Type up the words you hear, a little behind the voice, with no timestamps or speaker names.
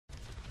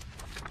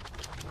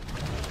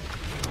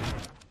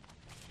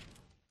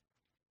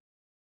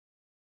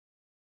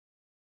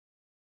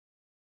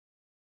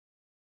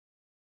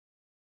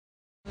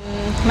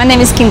My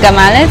name is Kinga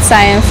Malec.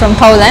 I am from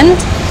Poland,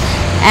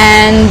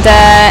 and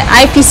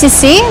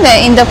IPCC,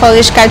 the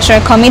Indo-Polish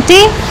Cultural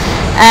Committee,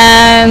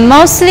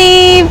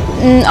 mostly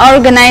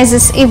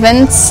organizes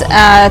events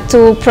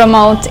to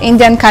promote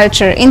Indian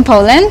culture in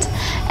Poland,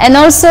 and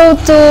also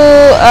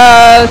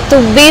to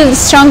build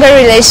stronger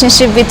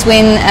relationship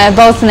between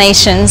both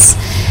nations.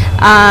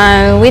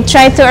 We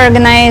try to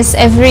organize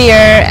every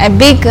year a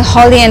big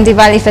Holi and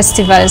Diwali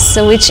festivals,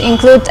 which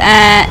include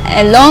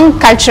a long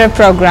culture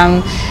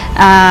program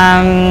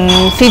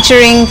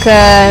featuring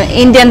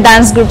Indian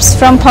dance groups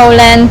from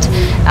Poland,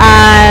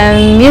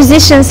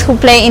 musicians who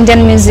play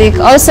Indian music.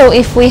 Also,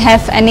 if we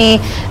have any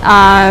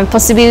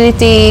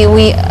possibility,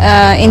 we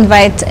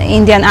invite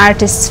Indian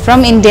artists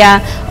from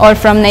India or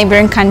from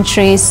neighboring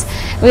countries.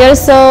 We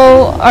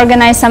also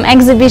organize some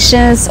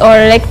exhibitions or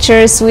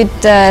lectures with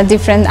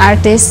different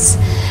artists.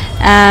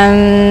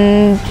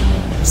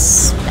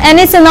 And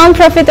it's a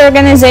non-profit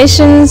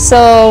organization,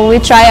 so we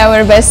try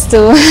our best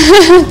to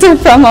to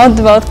promote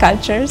both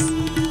cultures.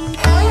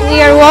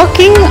 We are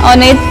working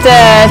on it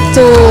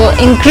to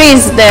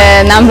increase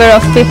the number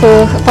of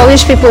people,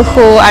 Polish people,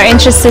 who are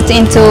interested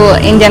into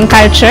Indian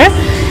culture,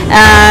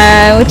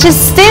 which is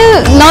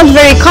still not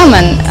very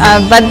common.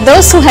 But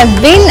those who have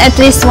been at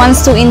least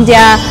once to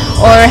India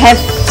or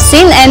have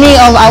seen any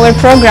of our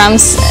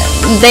programs,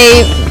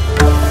 they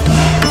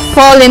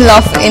fall in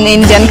love in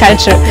Indian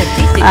culture,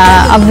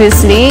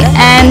 obviously.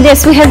 And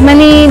yes, we have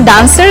many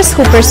dancers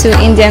who pursue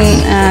Indian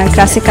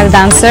classical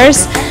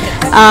dancers.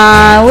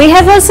 We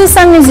have also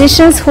some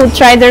musicians who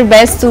try their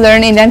best to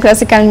learn Indian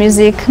classical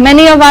music.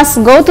 Many of us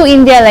go to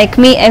India, like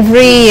me,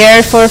 every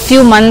year for a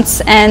few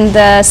months and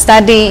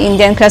study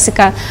Indian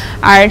classical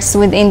arts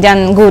with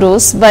Indian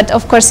gurus. But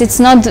of course, it's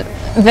not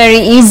very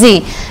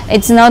easy.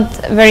 It's not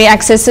very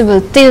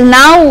accessible. Till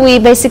now, we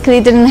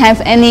basically didn't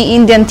have any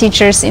Indian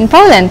teachers in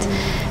Poland.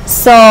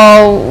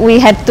 So we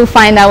had to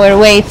find our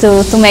way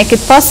to make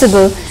it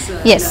possible.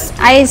 Yes,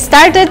 I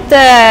started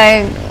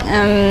the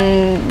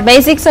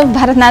basics of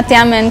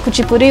Bharatanatyam and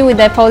Kuchipuri with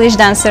a Polish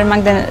dancer,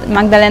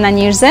 Magdalena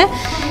Nirze,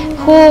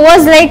 who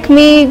was like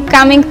me,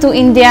 coming to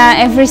India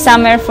every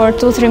summer for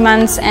 2-3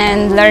 months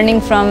and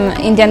learning from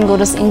Indian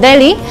gurus in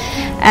Delhi.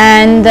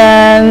 And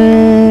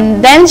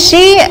then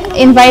she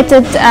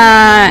invited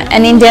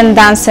an Indian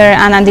dancer,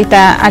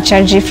 Anandita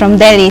Acharji from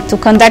Delhi, to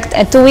conduct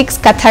a 2 weeks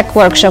Kathak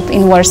workshop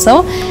in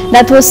Warsaw.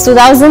 That was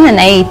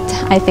 2008,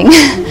 I think,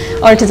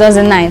 or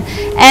 2009.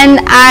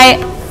 And I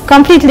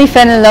completely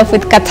fell in love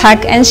with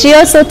Kathak, and she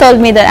also told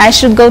me that I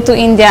should go to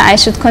India, I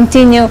should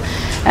continue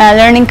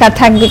learning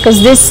Kathak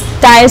because this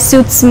style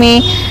suits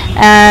me.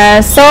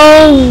 So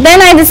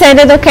then I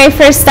decided, okay,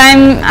 first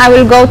time I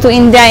will go to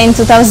India in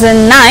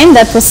 2009,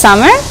 that was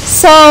summer.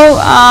 So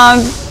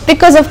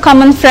because of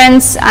common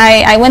friends,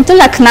 I went to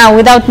Lucknow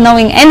without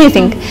knowing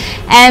anything.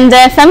 And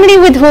the family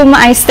with whom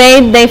I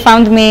stayed, they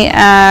found me,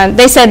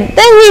 they said,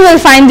 then we will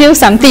find you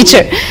some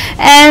teacher.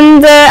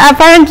 And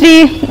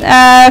apparently,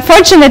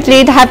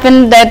 fortunately, it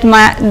happened that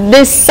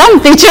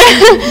some teacher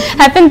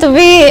happened to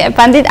be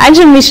Pandit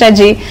Arjun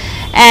Mishraji.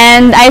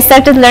 And I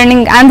started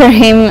learning under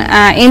him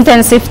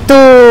intensive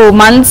 2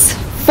 months,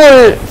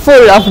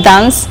 full of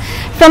dance.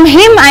 From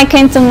him, I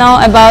came to know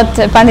about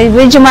Pandit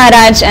Birju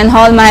Maharaj and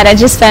whole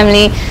Maharaj's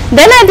family.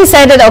 Then I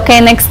decided, okay,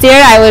 next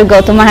year I will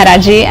go to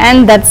Maharaji,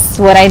 and that's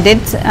what I did.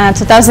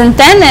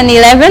 2010 and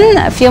 11,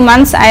 a few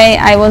months,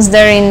 I was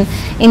there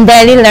in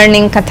Delhi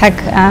learning Kathak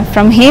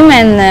from him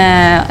and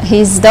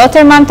his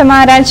daughter Mamta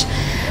Maharaj.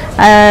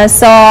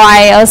 So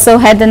I also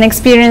had an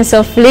experience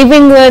of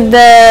living with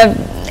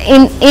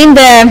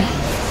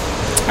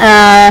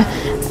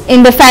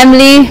in the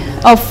family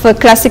of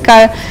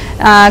classical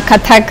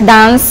Kathak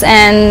dance,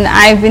 and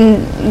I've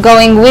been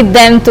going with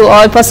them to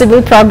all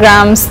possible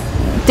programs,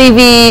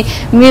 TV,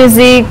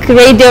 music,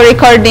 radio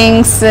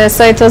recordings,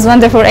 so it was a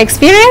wonderful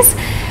experience.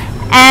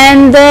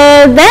 And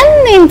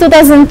then in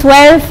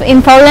 2012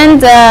 in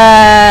Poland,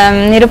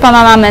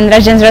 Nirupama Mam and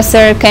Rajendra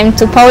Sir came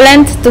to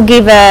Poland to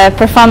give a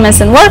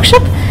performance and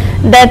workshop.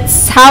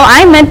 That's how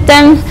I met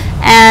them.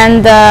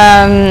 And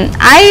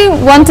I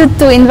wanted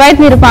to invite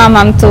Nirupama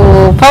Mam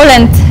to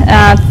Poland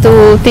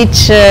to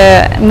teach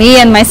me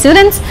and my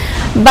students,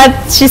 but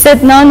she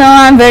said, no,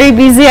 I'm very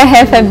busy, I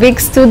have a big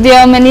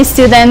studio, many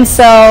students,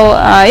 so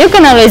you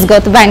can always go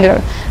to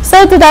Bangalore.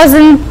 So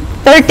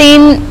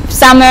 2013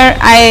 summer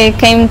I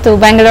came to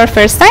Bangalore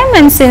first time,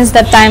 and since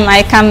that time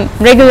I come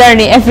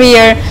regularly every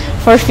year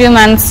for a few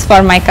months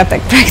for my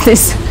Kathak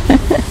practice.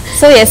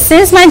 So yes,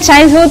 since my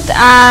childhood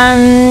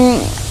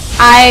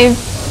I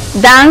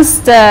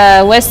danced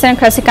Western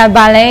classical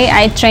ballet.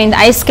 I trained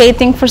ice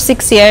skating for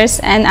 6 years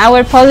and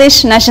our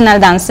Polish national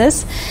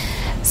dances.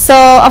 So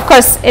of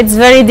course it's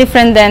very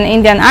different than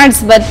Indian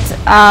arts, but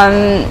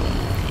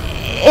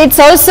it's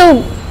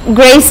also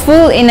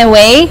graceful in a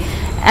way.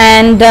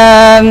 And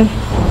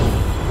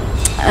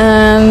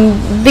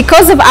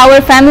because of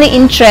our family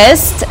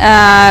interest,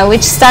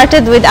 which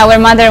started with our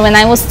mother when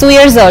I was 2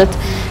 years old,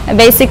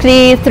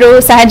 basically through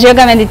Sahaja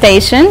Yoga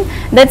meditation.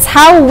 That's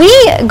how we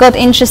got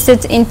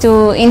interested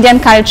into Indian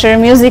culture,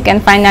 music,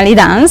 and finally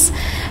dance.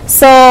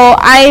 So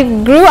I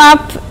grew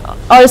up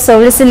also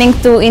listening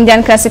to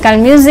Indian classical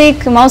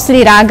music,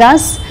 mostly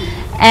ragas.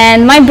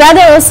 And my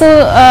brother also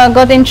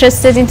got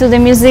interested into the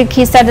music.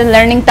 He started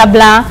learning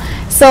tabla.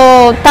 So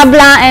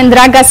tabla and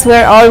ragas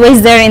were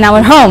always there in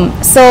our home.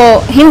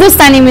 So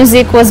Hindustani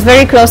music was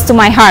very close to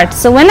my heart.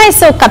 So when I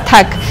saw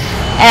Kathak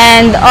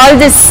and all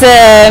this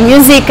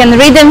music and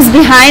rhythms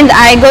behind,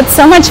 I got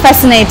so much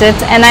fascinated.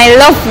 And I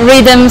love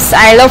rhythms,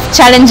 I love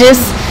challenges.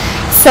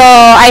 So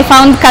I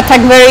found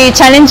Kathak very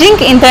challenging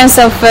in terms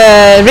of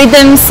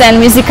rhythms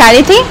and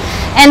musicality.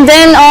 And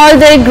then all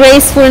the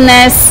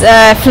gracefulness,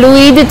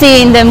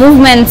 fluidity in the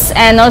movements,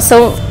 and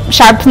also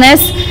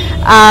sharpness.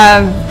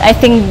 I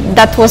think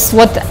that was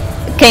what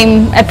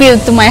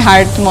appealed to my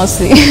heart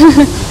mostly.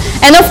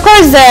 And of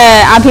course the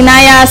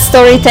abhinaya,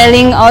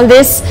 storytelling, all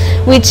this,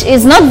 which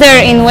is not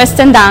there in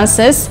Western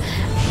dances,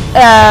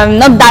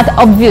 not that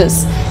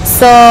obvious.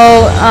 So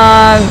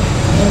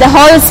the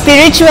whole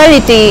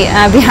spirituality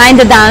behind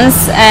the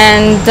dance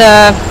and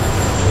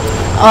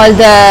all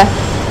the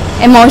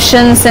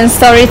emotions and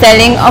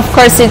storytelling, of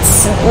course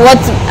it's what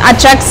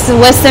attracts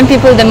Western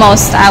people the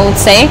most, I would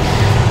say.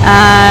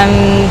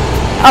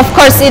 Of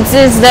course it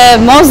is the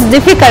most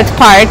difficult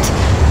part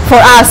for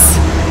us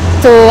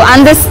to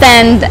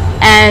understand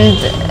and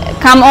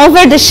come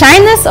over the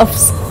shyness of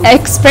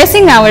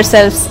expressing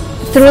ourselves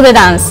through the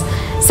dance.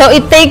 So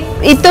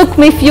it took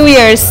me a few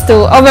years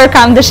to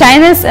overcome the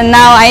shyness, and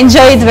now I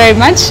enjoy it very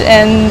much,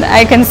 and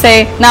I can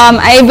say now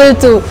I'm able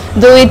to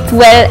do it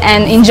well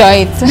and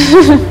enjoy it.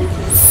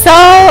 So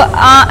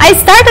I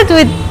started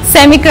with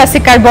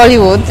semi-classical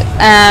Bollywood,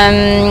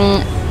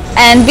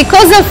 and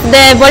because of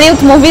the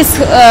Bollywood movies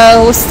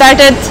who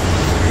started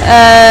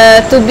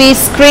to be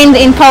screened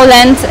in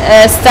Poland,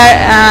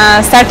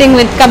 starting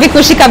with Kabhi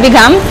Khushi Kabhi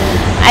Gham,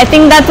 I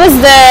think that was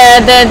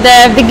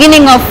the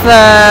beginning of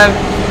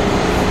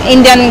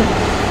Indian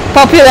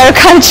popular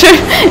culture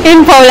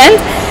in Poland.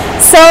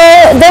 So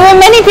there were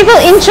many people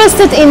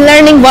interested in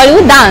learning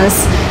Bollywood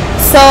dance.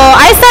 So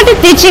I started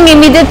teaching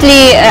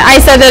immediately. I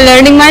started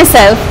learning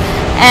myself,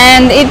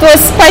 and it was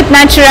quite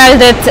natural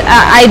that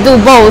I do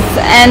both.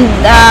 And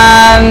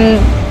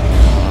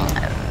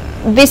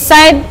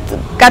beside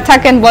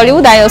Kathak and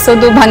Bollywood, I also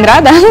do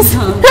Bhangra dance,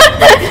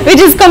 which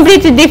is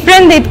completely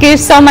different. It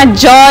gives so much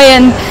joy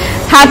and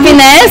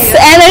happiness,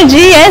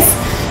 energy, yes.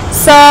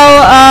 So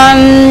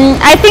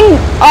I think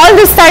all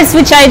the styles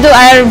which I do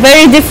are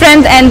very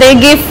different, and they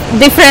give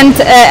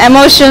different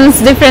emotions,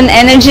 different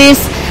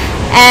energies.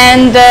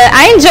 And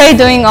I enjoy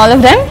doing all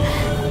of them.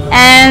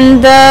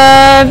 And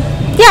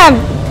yeah,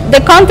 the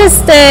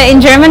contest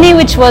in Germany,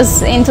 which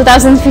was in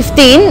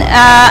 2015,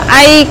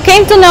 I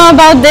came to know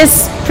about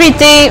this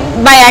pretty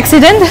by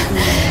accident.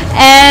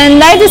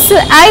 And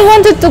I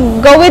wanted to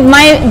go with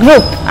my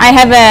group. I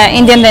have an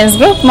Indian dance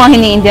group,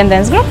 Mohini Indian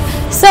dance group.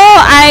 So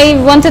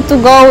I wanted to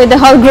go with the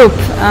whole group,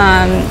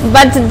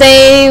 but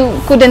they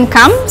couldn't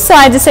come. So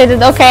I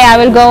decided, okay, I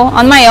will go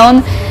on my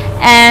own.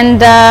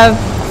 And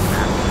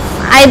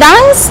I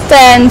danced,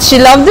 and she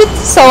loved it,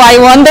 so I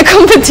won the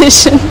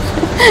competition.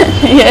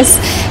 Yes,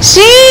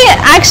 she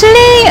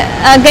actually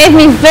gave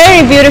me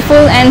very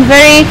beautiful and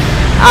very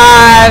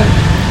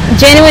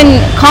genuine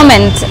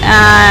comment.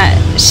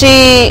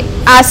 She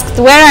asked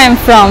where I'm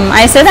from.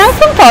 I said I'm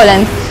from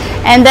Poland,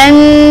 and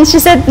then she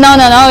said, no,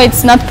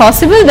 it's not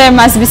possible. There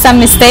must be some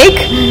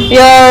mistake.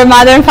 Your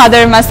mother and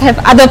father must have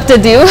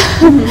adopted you.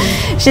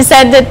 She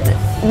said that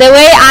the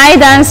way I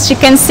dance, she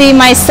can see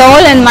my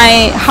soul and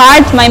my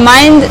heart, my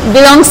mind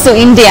belongs to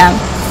India.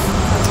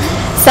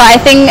 So I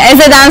think as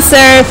a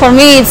dancer, for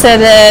me, it's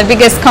the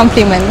biggest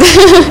compliment.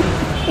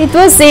 It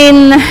was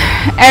in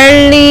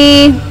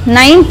early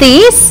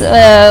 90s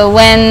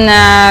when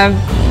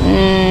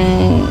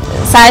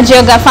Sahaja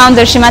Yoga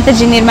founder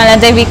Shrimataji Nirmala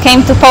Devi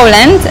came to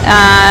Poland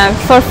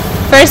for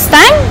first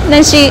time.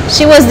 Then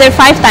she was there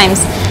 5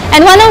 times.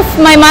 And one of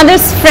my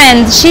mother's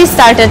friends, she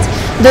started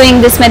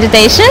doing this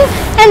meditation,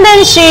 and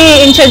then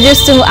she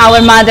introduced to our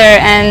mother,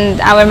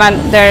 and our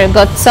mother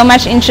got so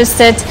much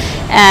interested,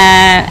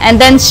 and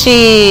then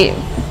she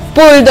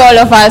pulled all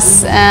of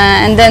us,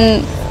 and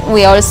then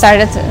we all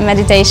started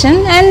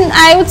meditation. And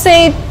I would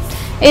say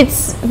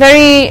it's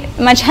very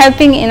much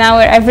helping in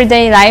our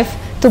everyday life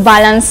to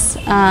balance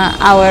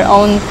our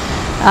own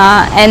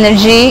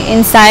energy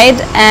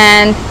inside,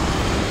 and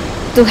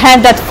to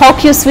have that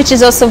focus, which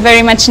is also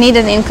very much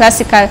needed in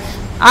classical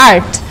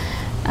art.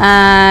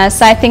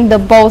 So I think the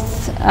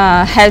both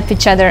help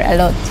each other a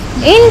lot.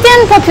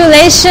 Indian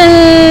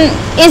population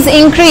is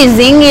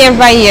increasing year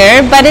by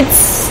year, but it's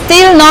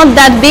still not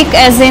that big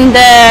as in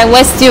the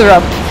West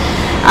Europe.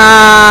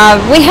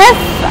 We have,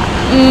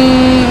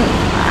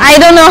 I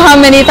don't know how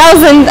many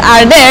thousand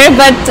are there,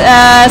 but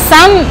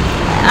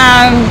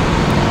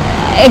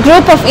a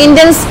group of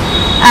Indians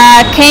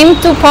came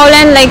to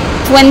Poland like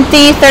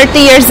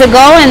 20-30 years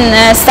ago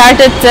and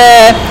started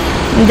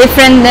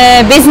different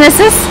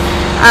businesses,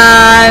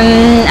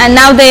 and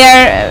now they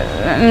are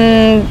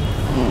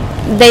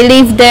they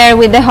live there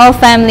with the whole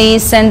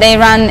families, and they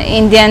run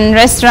Indian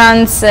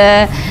restaurants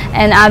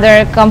and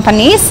other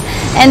companies.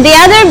 And the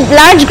other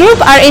large group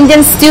are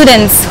Indian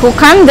students who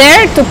come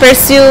there to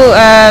pursue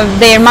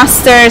their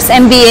masters,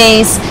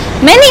 MBAs.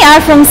 Many are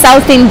from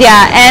South India,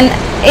 and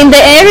in the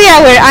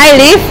area where I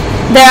live,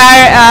 there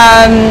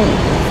are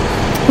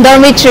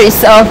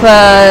dormitories of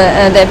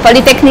the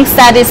polytechnic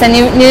studies and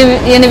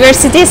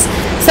universities.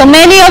 So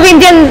many of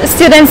Indian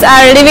students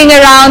are living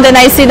around, and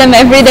I see them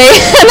every day,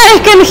 and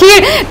I can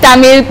hear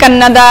Tamil,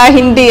 Kannada,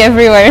 Hindi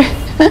everywhere.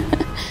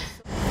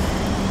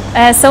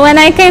 So when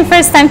I came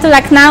first time to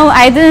Lucknow,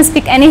 I didn't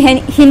speak any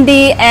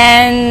Hindi,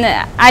 and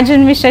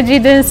Arjun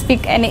Mishraji didn't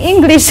speak any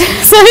English.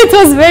 So it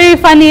was very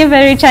funny,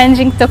 very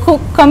challenging to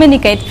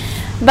communicate.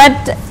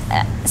 But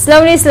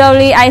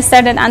slowly I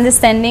started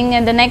understanding,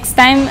 and the next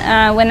time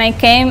when I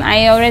came,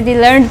 I already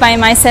learned by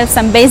myself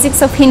some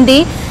basics of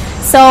Hindi.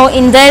 So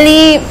in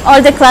Delhi,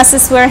 all the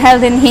classes were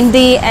held in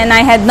Hindi, and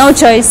I had no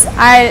choice.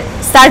 I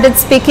started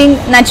speaking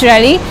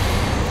naturally.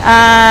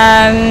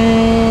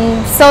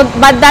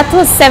 But that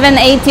was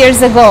 7-8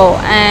 years ago,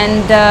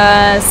 and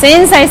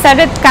since I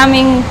started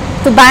coming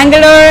to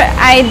Bangalore,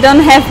 I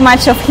don't have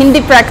much of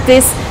Hindi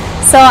practice,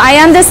 so I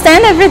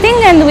understand everything,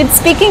 and with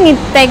speaking it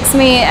takes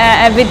me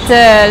a bit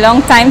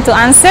long time to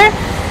answer.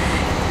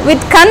 With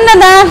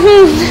Kannada,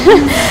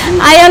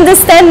 I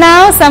understand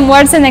now some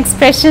words and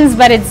expressions,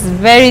 but it's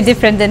very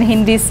different than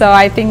Hindi, so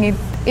I think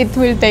it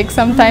will take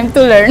some time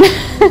to learn.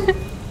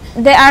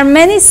 There are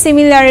many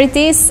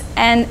similarities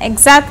and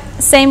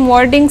exact same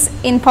wordings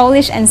in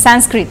Polish and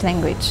Sanskrit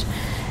language.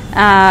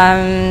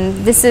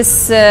 This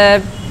is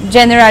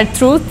general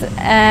truth,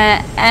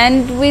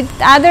 and with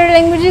other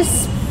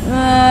languages,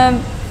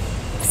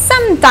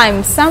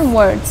 sometimes some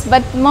words,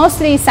 but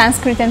mostly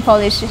Sanskrit and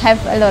Polish have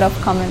a lot of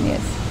common,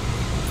 yes.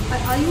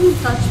 Are you in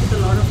touch with a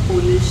lot of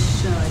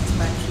Polish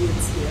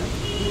expatriates here?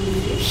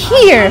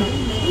 Here?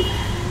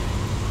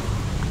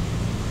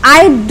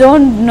 I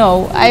don't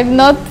know. I've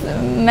not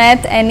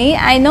met any.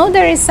 I know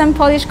there is some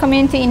Polish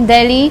community in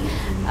Delhi,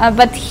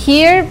 but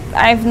here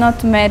I've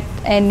not met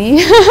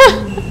any.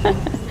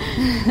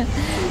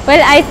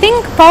 Well, I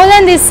think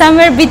Poland is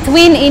somewhere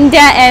between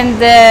India and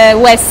the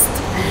West.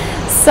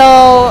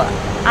 So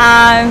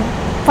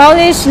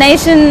Polish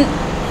nation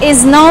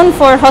is known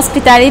for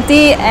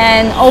hospitality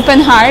and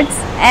open hearts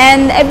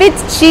and a bit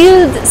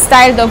chilled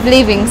style of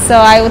living. So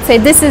I would say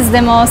this is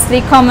the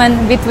mostly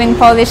common between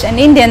Polish and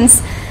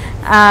Indians.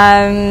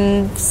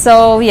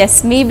 So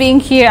yes, me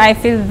being here, I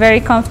feel very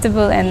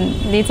comfortable and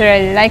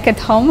literally like at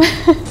home.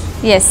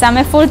 Yes, I'm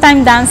a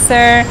full-time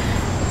dancer,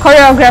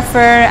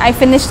 choreographer. I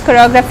finished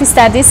choreography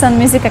studies on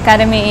Music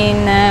Academy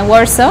in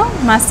Warsaw,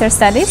 master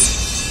studies.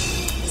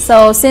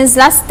 So since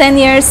last 10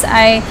 years,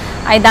 I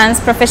dance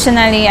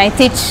professionally. I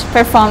teach,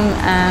 perform,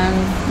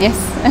 yes,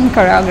 and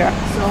choreograph.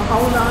 So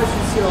how large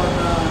is your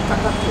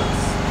Kathak class?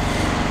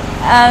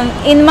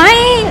 In my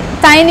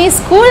tiny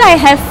school, I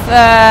have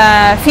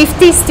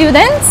 50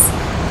 students,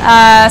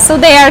 so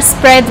they are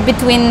spread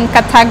between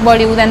Kathak,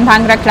 Bollywood and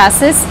Bhangra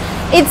classes.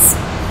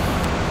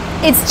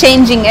 It's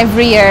changing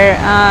every year,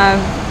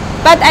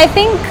 but I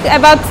think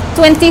about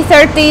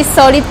 20-30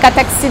 solid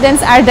Kathak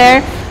students are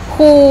there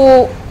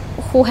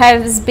who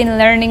has been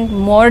learning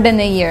more than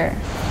a year.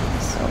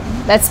 So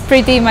that's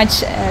pretty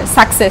much a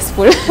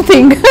successful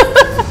thing.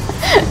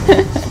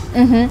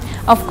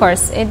 Of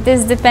course, it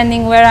is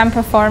depending where I'm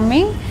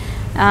performing.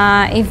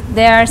 If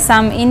there are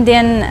some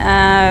Indian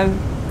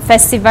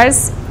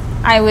festivals,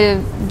 I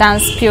will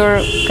dance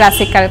pure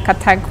classical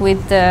Kathak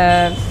with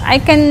I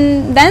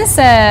can dance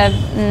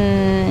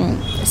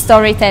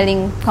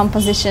storytelling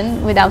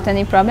composition without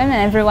any problem,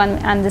 and everyone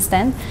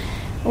understand.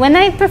 When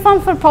I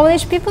perform for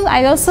Polish people,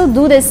 I also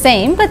do the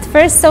same, but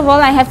first of all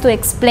I have to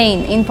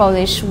explain in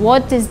Polish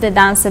what is the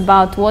dance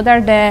about, what are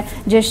the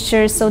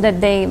gestures, so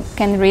that they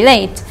can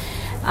relate.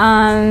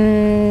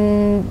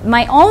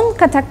 My own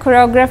Kathak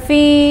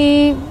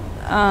choreography,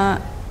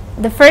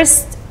 the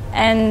first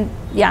and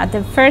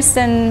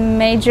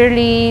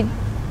majorly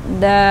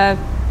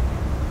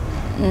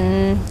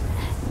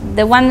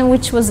the one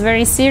which was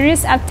very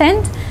serious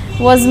attempt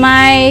was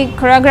my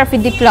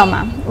choreography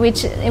diploma,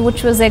 which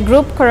was a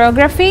group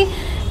choreography,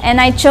 and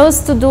I chose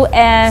to do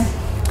a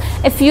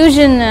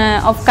fusion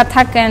of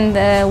Kathak and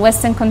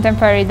Western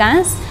contemporary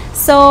dance.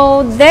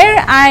 So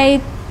there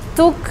I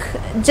took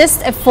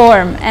just a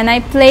form, and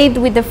I played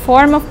with the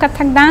form of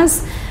Kathak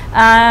dance,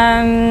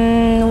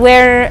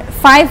 where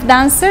 5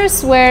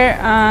 dancers were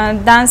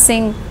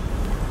dancing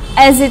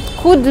as it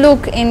could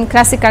look in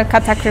classical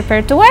Kathak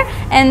repertoire,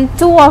 and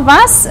 2 of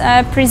us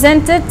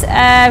presented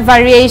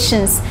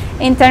variations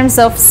in terms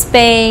of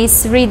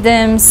space,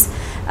 rhythms,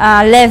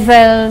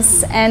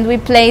 levels, and we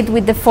played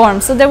with the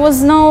form. So there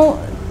was no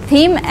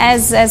theme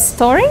as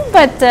story,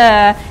 but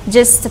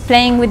just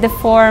playing with the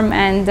form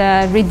and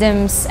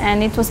rhythms,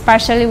 and it was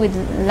partially with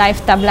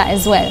live tabla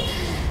as well.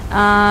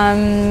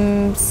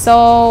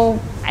 So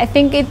I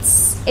think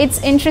it's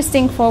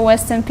interesting for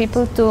Western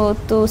people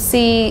to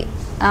see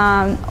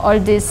all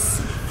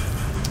these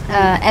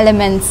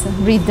elements,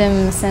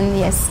 rhythms, and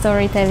yes,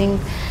 storytelling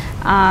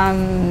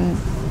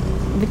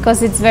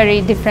because it's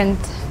very different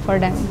for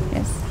them.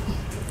 Yes.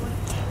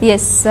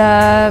 Yes,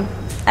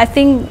 I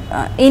think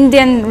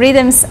Indian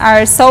rhythms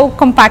are so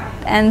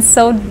compact and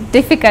so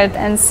difficult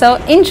and so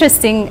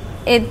interesting.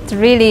 It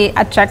really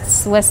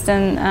attracts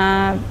Western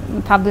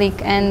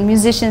public and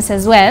musicians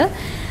as well.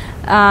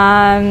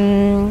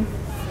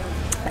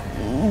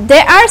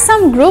 There are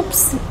some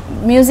groups,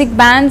 music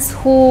bands,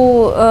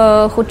 who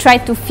try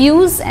to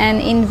fuse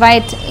and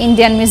invite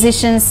Indian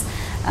musicians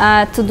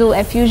to do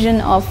a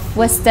fusion of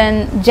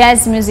Western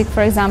jazz music,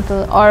 for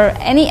example, or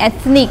any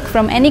ethnic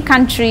from any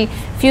country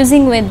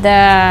fusing with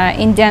the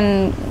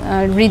Indian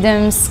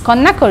rhythms.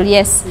 Konnakol,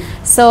 yes.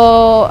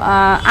 So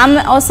I'm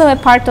also a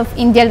part of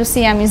India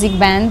Lucia music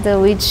band,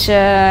 which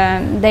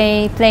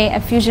they play a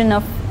fusion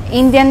of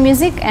Indian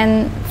music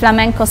and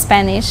flamenco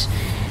Spanish,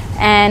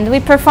 and we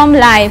perform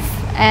live.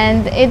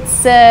 And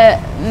it's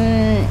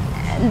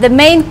the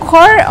main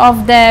core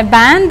of the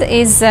band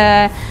is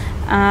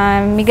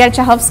Miguel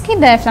Chajovsky,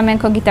 the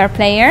flamenco guitar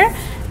player,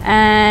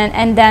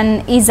 and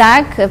then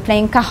Isaac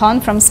playing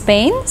cajon from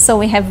Spain. So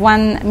we have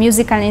one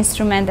musical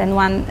instrument and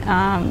one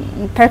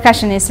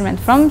percussion instrument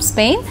from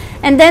Spain.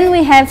 And then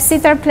we have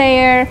sitar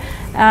player,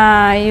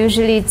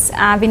 usually it's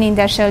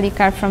Vininder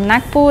Shelikar from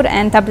Nagpur,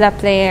 and tabla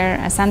player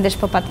Sandesh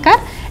Popatkar,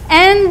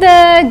 and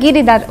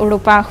Giridhar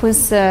Urupa,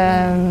 who's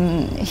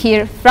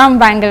here from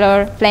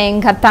Bangalore,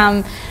 playing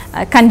Ghatam,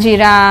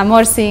 Kanjira,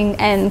 Morsing,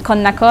 and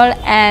Konnakol.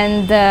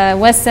 And the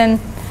Western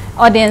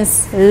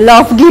audience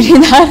love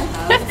Giridhar,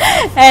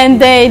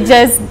 and they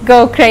just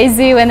go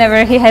crazy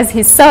whenever he has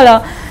his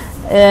solo.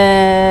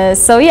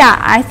 So yeah,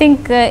 I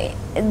think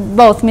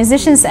both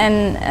musicians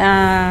and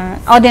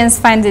audience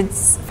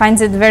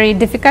finds it very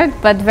difficult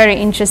but very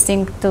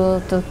interesting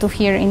to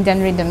hear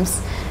Indian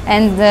rhythms.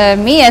 And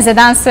me as a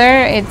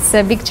dancer, it's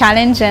a big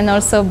challenge and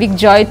also big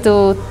joy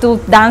to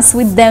dance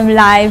with them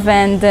live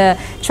and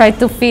try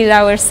to feel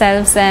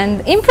ourselves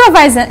and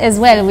improvise as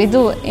well. We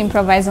do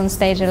improvise on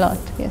stage a lot,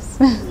 yes.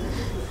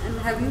 And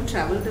have you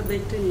traveled a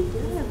bit in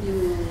India? Have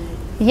you?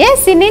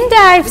 Yes, in India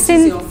I've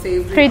seen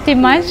pretty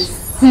much.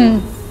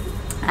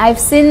 I've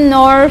seen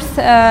North,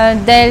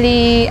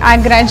 Delhi,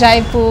 Agra,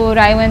 Jaipur.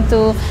 I went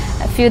to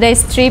a few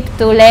days trip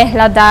to Leh,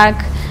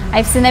 Ladakh.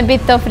 I've seen a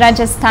bit of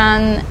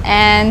Rajasthan,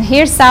 and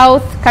here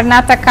south,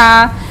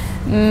 Karnataka,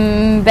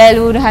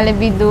 Belur,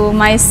 Halebidu,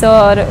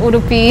 Mysore,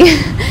 Udupi,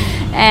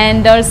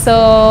 and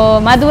also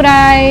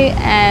Madurai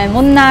and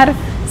Munnar.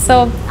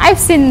 So I've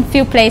seen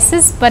few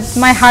places, but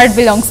my heart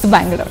belongs to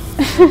Bangalore.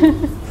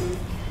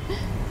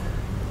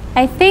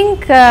 I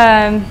think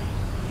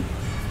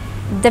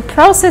the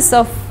process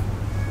of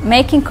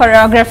making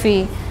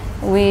choreography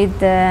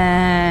with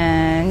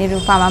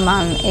Nirupama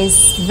Ma'am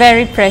is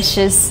very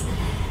precious,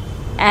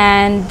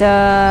 and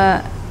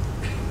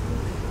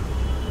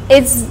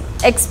it's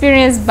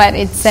experience by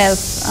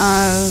itself.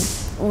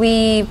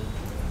 We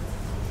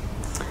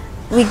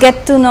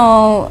get to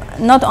know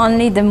not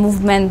only the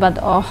movement but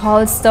a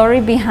whole story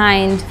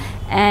behind,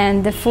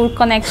 and the full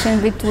connection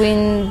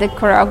between the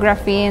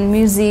choreography and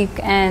music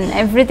and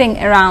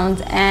everything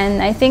around.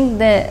 And I think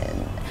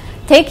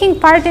taking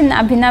part in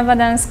Abhinava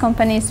Dance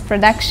Company's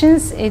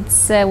productions,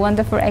 it's a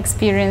wonderful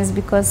experience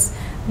because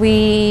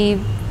we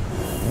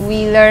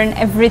learn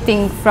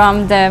everything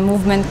from the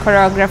movement,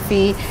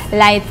 choreography,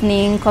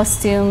 lighting,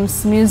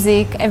 costumes,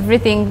 music,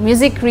 everything.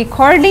 Music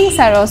recordings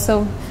are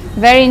also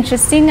very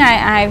interesting.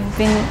 I've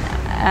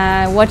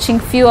been watching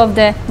few of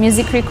the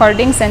music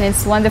recordings, and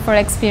it's a wonderful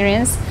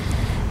experience.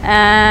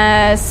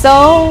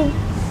 So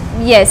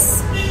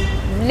yes,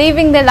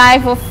 living the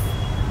life of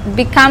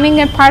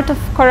becoming a part of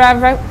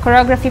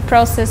choreography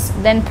process,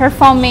 then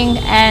performing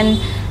and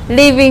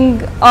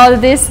living all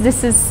this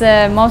is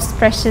the most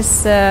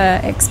precious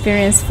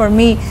experience for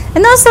me.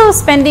 And also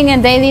spending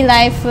a daily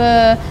life,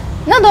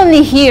 not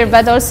only here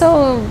but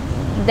also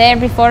there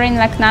before in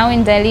Lucknow,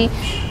 in Delhi,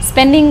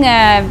 spending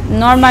a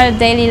normal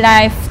daily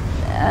life,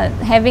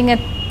 having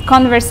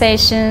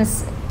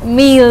conversations,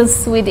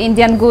 meals with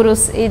Indian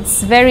gurus.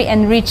 It's very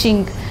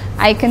enriching.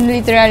 I can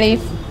literally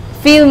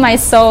feel my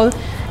soul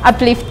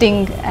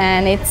uplifting,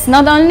 and it's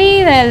not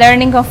only the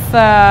learning of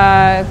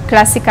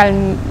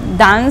classical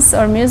dance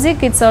or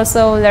music, it's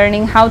also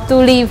learning how to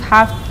live,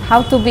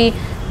 how to be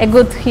a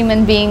good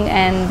human being,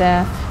 and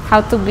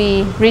how to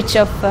be rich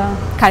of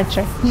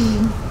culture.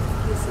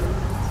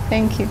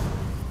 Thank you.